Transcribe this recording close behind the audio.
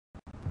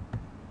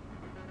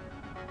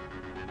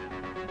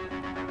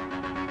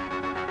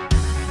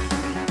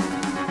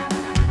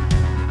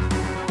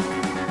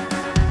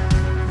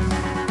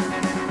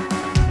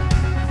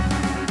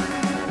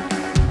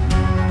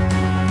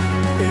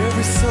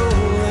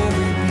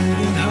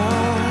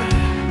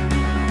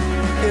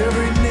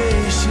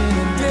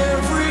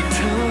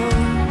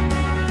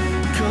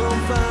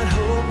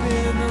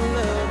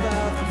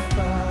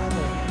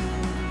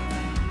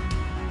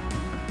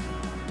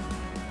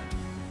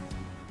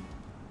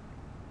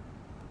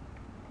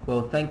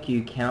Well, thank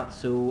you,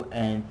 Council,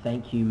 and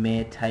thank you,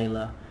 Mayor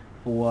Taylor,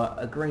 for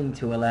agreeing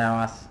to allow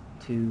us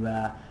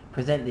to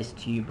present this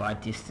to you by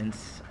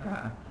distance.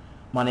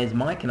 My name is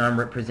Mike, and I'm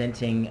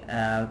representing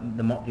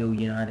the Motville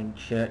Uniting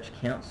Church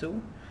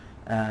Council.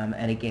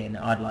 And again,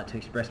 I'd like to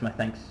express my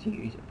thanks to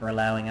you for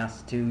allowing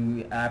us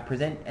to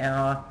present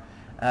our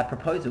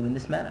proposal in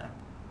this manner.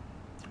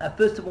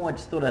 First of all, I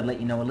just thought I'd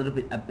let you know a little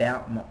bit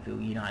about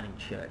Motville Uniting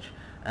Church.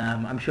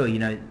 I'm sure you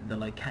know the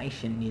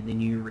location near the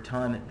new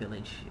retirement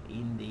village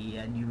in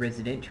the new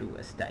residential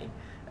estate.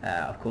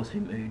 Of course, we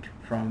moved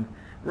from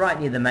right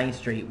near the main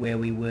street where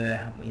we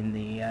were in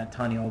the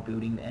tiny old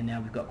building, and now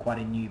we've got quite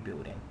a new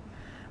building.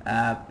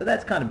 But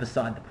that's kind of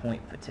beside the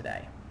point for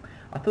today.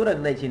 I thought I'd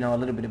let you know a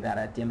little bit about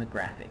our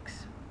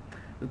demographics.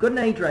 We've got an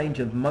age range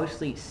of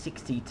mostly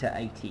 60 to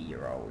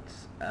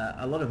 80-year-olds.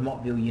 A lot of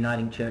Motville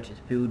Uniting Church is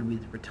filled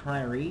with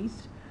retirees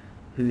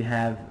who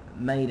have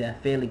made a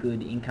fairly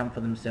good income for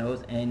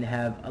themselves and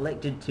have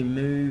elected to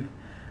move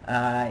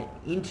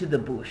into the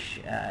bush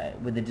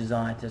with a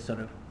desire to sort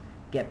of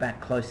get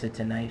back closer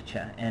to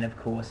nature. And of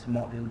course,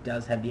 Motville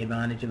does have the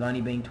advantage of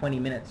only being 20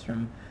 minutes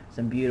from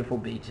some beautiful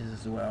beaches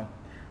as well.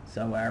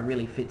 So it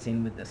really fits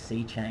in with the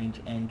sea change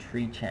and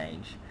tree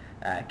change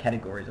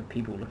categories of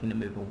people looking to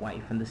move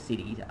away from the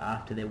cities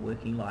after their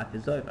working life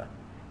is over.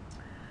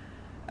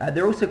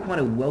 They're also quite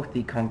a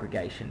wealthy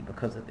congregation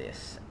because of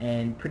this,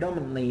 and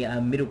predominantly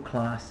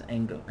middle-class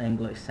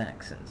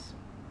Anglo-Saxons.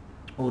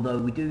 Although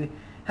we do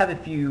have a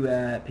few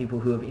people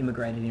who have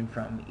immigrated in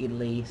from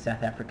Italy,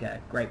 South Africa,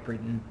 Great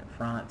Britain,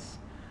 France,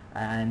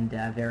 and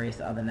various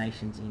other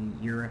nations in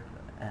Europe,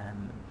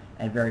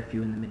 and very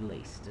few in the Middle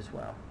East as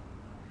well.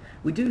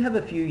 We do have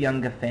a few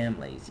younger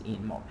families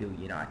in Motville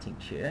Uniting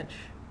Church.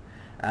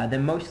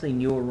 They're mostly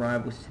new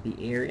arrivals to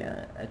the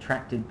area,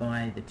 attracted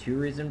by the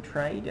tourism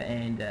trade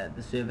and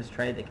the service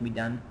trade that can be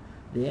done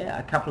there.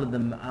 A couple of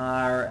them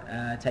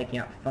are taking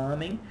up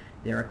farming.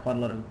 There are quite a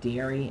lot of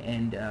dairy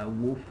and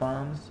wool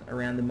farms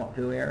around the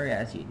Motville area,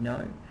 as you'd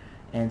know,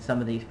 and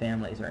some of these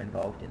families are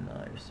involved in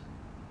those.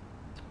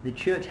 The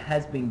church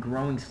has been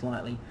growing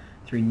slightly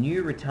through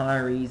new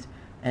retirees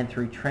and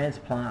through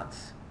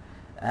transplants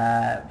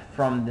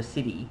from the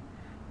city.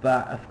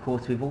 But of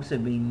course, we've also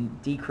been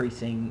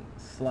decreasing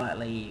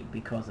slightly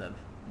because of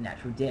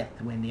natural death.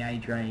 When the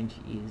age range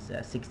is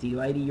 60 to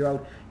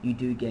 80-year-old, you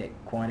do get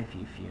quite a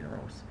few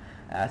funerals.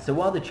 So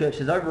while the church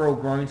has overall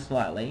grown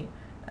slightly,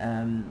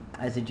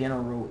 as a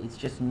general rule, it's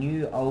just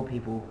new old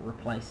people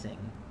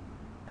replacing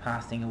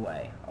passing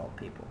away old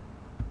people.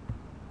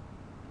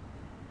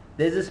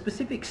 There's a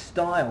specific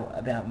style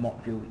about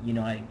Motville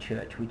Uniting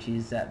Church which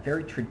is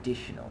very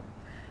traditional.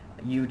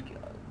 You'd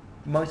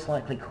most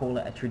likely call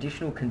it a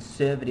traditional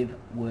conservative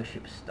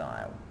worship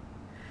style.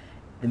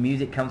 The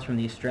music comes from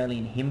the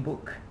Australian hymn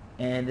book,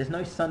 and there's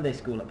no Sunday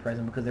school at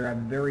present because there are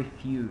very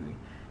few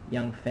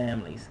young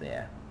families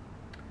there.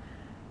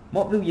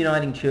 Motville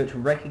Uniting Church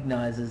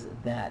recognises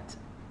that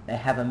they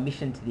have a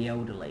mission to the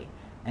elderly,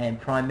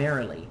 and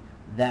primarily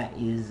that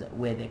is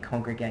where their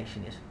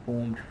congregation is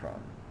formed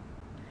from.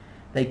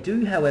 They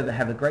do, however,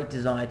 have a great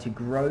desire to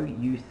grow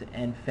youth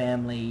and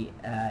family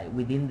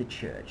within the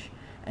church,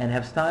 and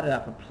have started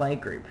up a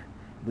playgroup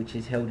which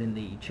is held in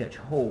the church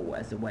hall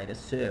as a way to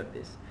serve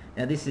this.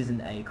 Now, this isn't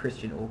a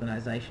Christian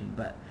organisation,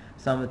 but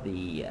some of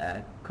the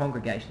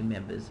congregation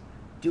members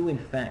do in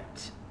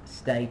fact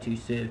stay to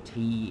serve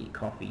tea,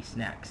 coffee,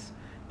 snacks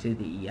to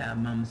the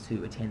mums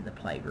who attend the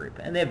playgroup,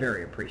 and they're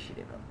very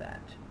appreciative of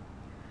that.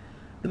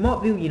 The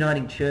Motville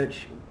Uniting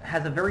Church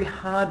has a very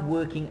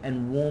hard-working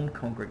and warm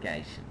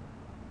congregation.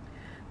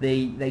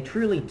 They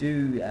truly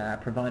do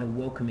provide a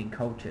welcoming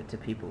culture to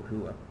people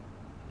who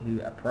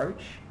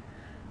approach.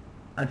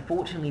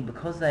 Unfortunately,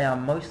 because they are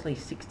mostly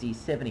 60,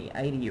 70,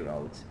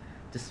 80-year-olds,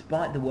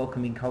 despite the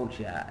welcoming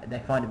culture, they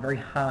find it very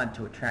hard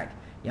to attract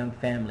young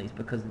families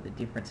because of the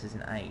differences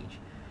in age,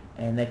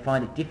 and they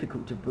find it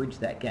difficult to bridge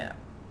that gap.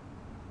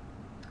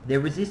 They're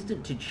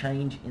resistant to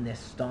change in their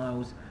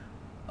styles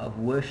of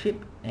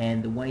worship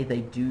and the way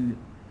they do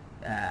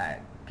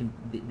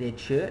their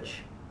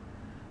church,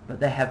 but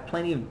they have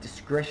plenty of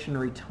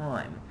discretionary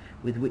time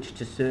with which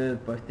to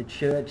serve both the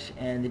church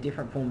and the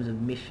different forms of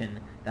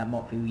mission that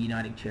Motville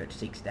Uniting Church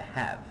seeks to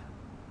have.